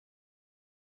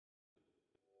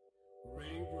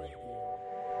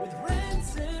With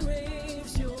rants and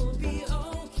raves, you'll be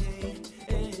okay.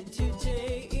 And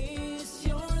today is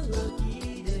your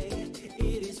lucky day.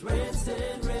 It is Rants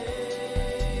and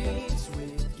Raves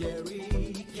with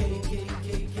Gary K.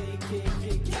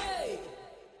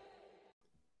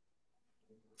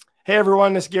 Hey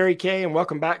everyone, this is Gary K, and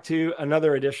welcome back to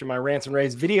another edition of my Rants and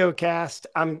Raves video cast.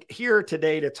 I'm here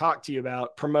today to talk to you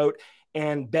about, promote,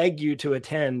 and beg you to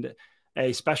attend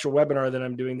a special webinar that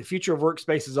I'm doing. The Future of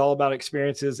Workspace is All About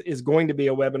Experiences is going to be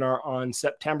a webinar on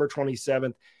September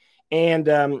 27th. And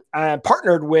I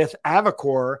partnered with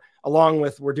Avocor, along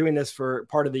with, we're doing this for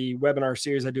part of the webinar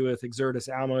series I do with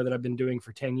Exertis Almo that I've been doing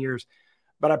for 10 years.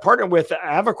 But I partnered with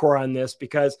Avocor on this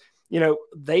because, you know,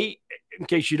 they, in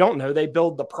case you don't know, they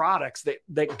build the products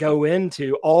that go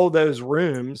into all those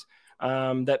rooms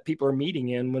that people are meeting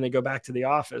in when they go back to the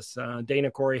office.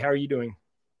 Dana, Corey, how are you doing?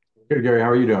 Good, Gary. How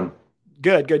are you doing?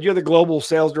 Good. You're the global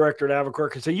sales director at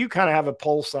Avocor, so you kind of have a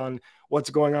pulse on what's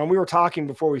going on. We were talking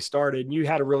before we started, and you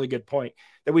had a really good point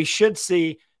that we should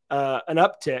see an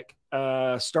uptick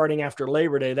starting after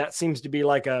Labor Day. That seems to be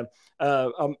like a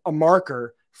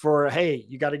marker for, hey,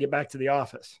 you got to get back to the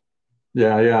office.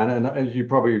 Yeah. And as you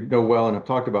probably know well and have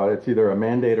talked about, it's either a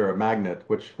mandate or a magnet.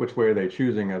 Which way are they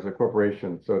choosing as a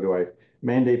corporation? So do I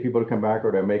mandate people to come back,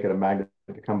 or do I make it a magnet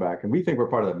to come back? And we think we're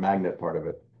part of the magnet part of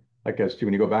it. I guess too,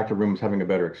 when you go back to rooms, having a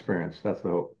better experience. That's the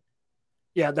hope.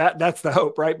 Yeah, that's the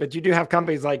hope, right? But you do have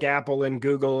companies like Apple and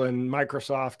Google and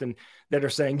Microsoft and that are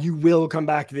saying you will come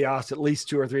back to the office at least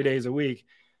 2 or 3 days a week.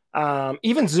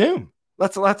 Even Zoom.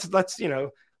 Let's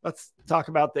talk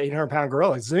about the 800-pound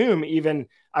gorilla. Zoom, even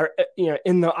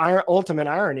in the ultimate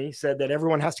irony, said that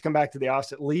everyone has to come back to the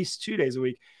office at least 2 days a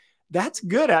week. That's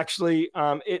good, actually.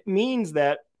 It means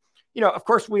that, of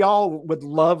course, we all would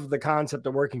love the concept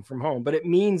of working from home, but it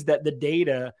means that the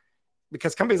data,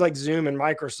 because companies like Zoom and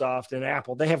Microsoft and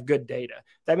Apple, they have good data.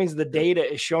 That means the data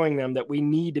is showing them that we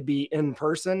need to be in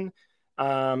person.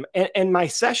 And my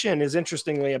session is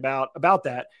interestingly about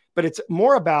that, but it's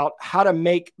more about how to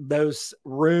make those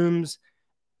rooms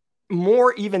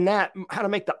more, even that, how to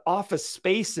make the office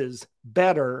spaces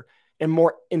better and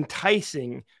more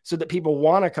enticing so that people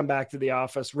want to come back to the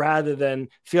office rather than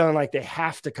feeling like they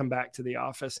have to come back to the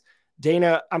office.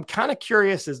 Dana, I'm kind of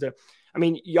curious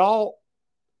y'all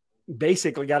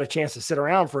basically got a chance to sit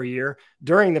around for a year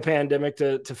during the pandemic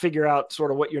to figure out sort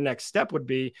of what your next step would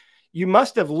be. You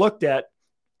must have looked at,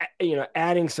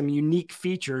 adding some unique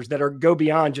features that go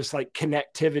beyond just like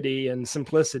connectivity and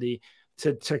simplicity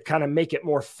to kind of make it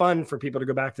more fun for people to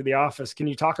go back to the office. Can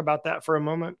you talk about that for a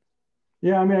moment?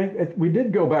 Yeah, we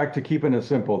did go back to keeping it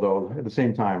simple, though, at the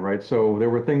same time, right? So there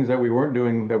were things that we weren't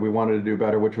doing that we wanted to do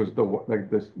better, which was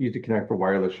this easy connect for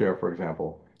wireless share, for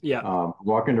example. Yeah.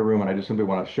 Walk into a room and I just simply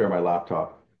want to share my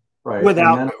laptop, right?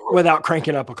 Without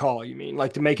cranking up a call, you mean,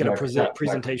 like to make it a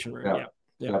presentation room.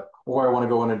 Yeah. Or I want to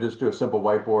go in and just do a simple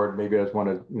whiteboard. Maybe I just want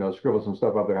to, scribble some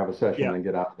stuff up there, have a session, and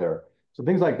get out there. So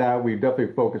things like that we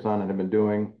definitely focus on and have been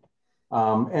doing.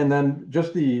 And then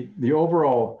just the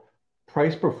overall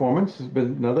price performance has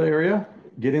been another area.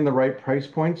 Getting the right price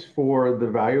points for the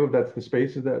value that's the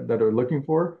spaces that are looking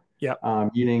for. Yeah.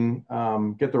 Meaning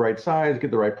get the right size,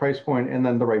 get the right price point, and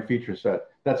then the right feature set.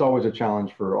 That's always a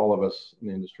challenge for all of us in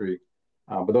the industry.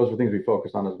 But those are things we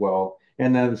focus on as well.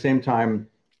 And then at the same time,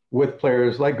 with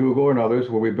players like Google and others,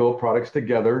 where we build products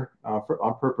together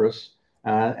on purpose,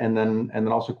 and then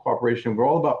also cooperation. We're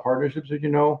all about partnerships, as you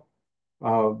know,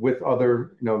 with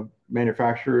other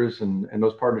manufacturers and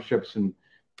those partnerships, and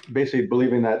basically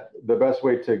believing that the best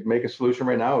way to make a solution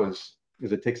right now is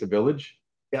it takes a village.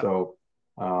 Yeah. So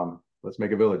let's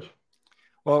make a village.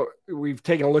 Well, we've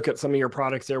taken a look at some of your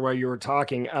products there while you were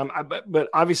talking, but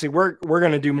obviously we're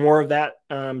going to do more of that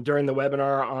during the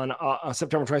webinar on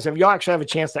September 27th. You'll actually have a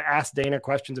chance to ask Dana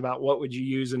questions about what would you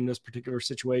use in this particular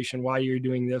situation, why you're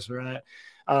doing this or that.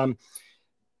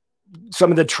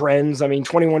 Some of the trends,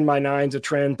 21x9 is a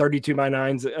trend,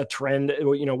 32x9 is a trend.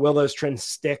 Will those trends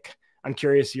stick? I'm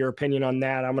curious your opinion on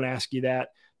that. I'm going to ask you that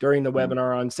during the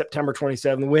webinar on September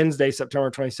 27th, Wednesday, September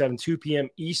 27th, 2 p.m.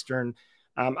 Eastern.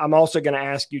 I'm also going to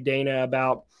ask you, Dana,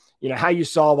 about how you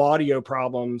solve audio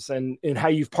problems and how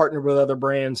you've partnered with other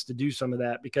brands to do some of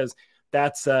that, because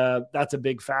that's a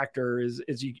big factor.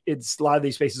 It's a lot of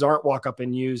these spaces aren't walk up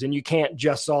and use, and you can't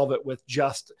just solve it with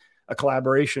just a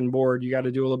collaboration board. You got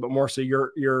to do a little bit more. So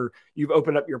you've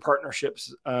opened up your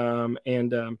partnerships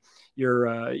and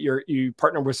you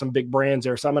partner with some big brands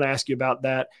there. So I'm going to ask you about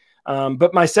that.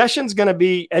 But my session's going to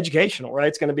be educational, right?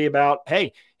 It's going to be about,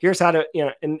 hey, here's how to,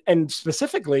 and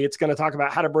specifically it's going to talk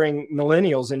about how to bring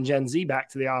millennials and Gen Z back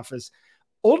to the office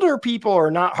older people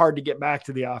are not hard to get back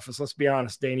to the office. Let's be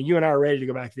honest, Dana, you and I are ready to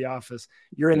go back to the office.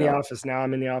 You're in the office now.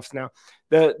 I'm in the office now.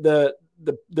 The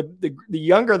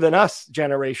younger than us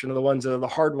generation are the ones that are the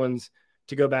hard ones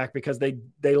to go back, because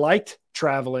they liked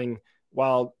traveling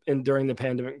during the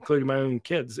pandemic, including my own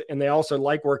kids. And they also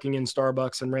like working in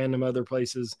Starbucks and random other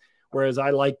places. Whereas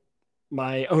I like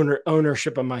my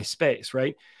ownership of my space,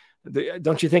 right?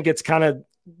 Don't you think it's kind of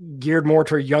geared more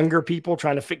to younger people,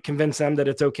 trying to convince them that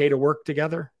it's okay to work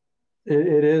together?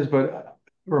 It is, but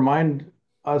remind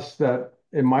us that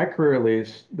in my career, at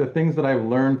least, the things that I've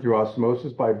learned through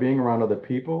osmosis by being around other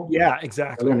people. Yeah, By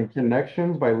exactly. learning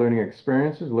connections, by learning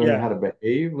experiences, learning how to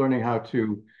behave, learning how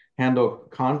to handle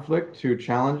conflict, to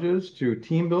challenges, to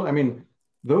team build. I mean,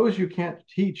 those you can't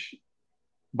teach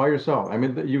by yourself. I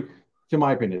mean, to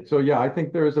my opinion. So yeah, I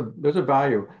think there's a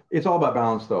value. It's all about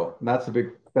balance, though. And that's the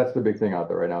big thing out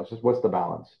there right now. It's just, what's the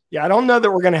balance? Yeah, I don't know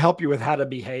that we're going to help you with how to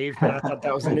behave, but I thought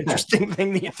that was an interesting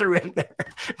thing that you threw in there.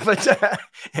 But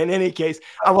in any case,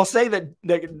 I will say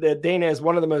that Dana is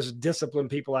one of the most disciplined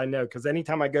people I know, because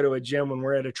anytime I go to a gym when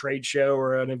we're at a trade show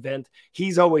or an event,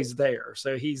 he's always there.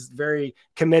 So he's very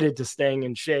committed to staying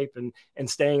in shape and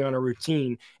staying on a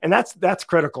routine. And that's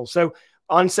critical. So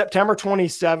on September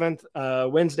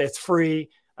 27th, Wednesday, it's free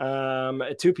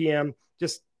at 2 p.m.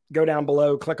 Just go down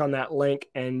below, click on that link,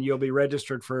 and you'll be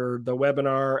registered for the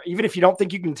webinar. Even if you don't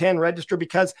think you can attend, register,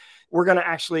 because we're going to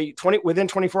actually within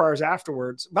 24 hours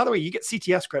afterwards. By the way, you get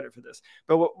CTS credit for this,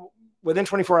 but within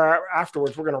 24 hours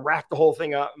afterwards, we're going to wrap the whole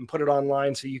thing up and put it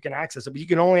online so you can access it. But you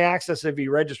can only access it if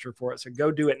you register for it. So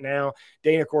go do it now.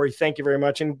 Dana, Corey, thank you very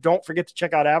much. And don't forget to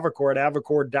check out Avocor at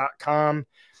avocor.com.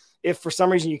 If for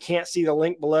some reason you can't see the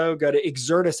link below, go to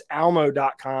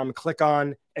exertusalmo.com, click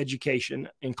on education,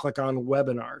 and click on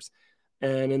webinars.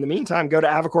 And in the meantime, go to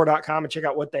avocor.com and check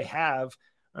out what they have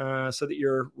so that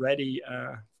you're ready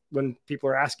when people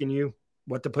are asking you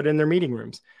what to put in their meeting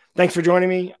rooms. Thanks for joining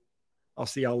me. I'll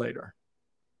see y'all later.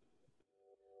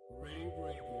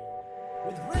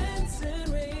 With rants and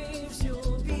raves,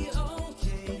 you'll be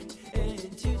okay.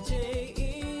 And today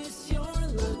is your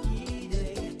lucky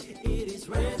day. It is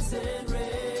rants and raves.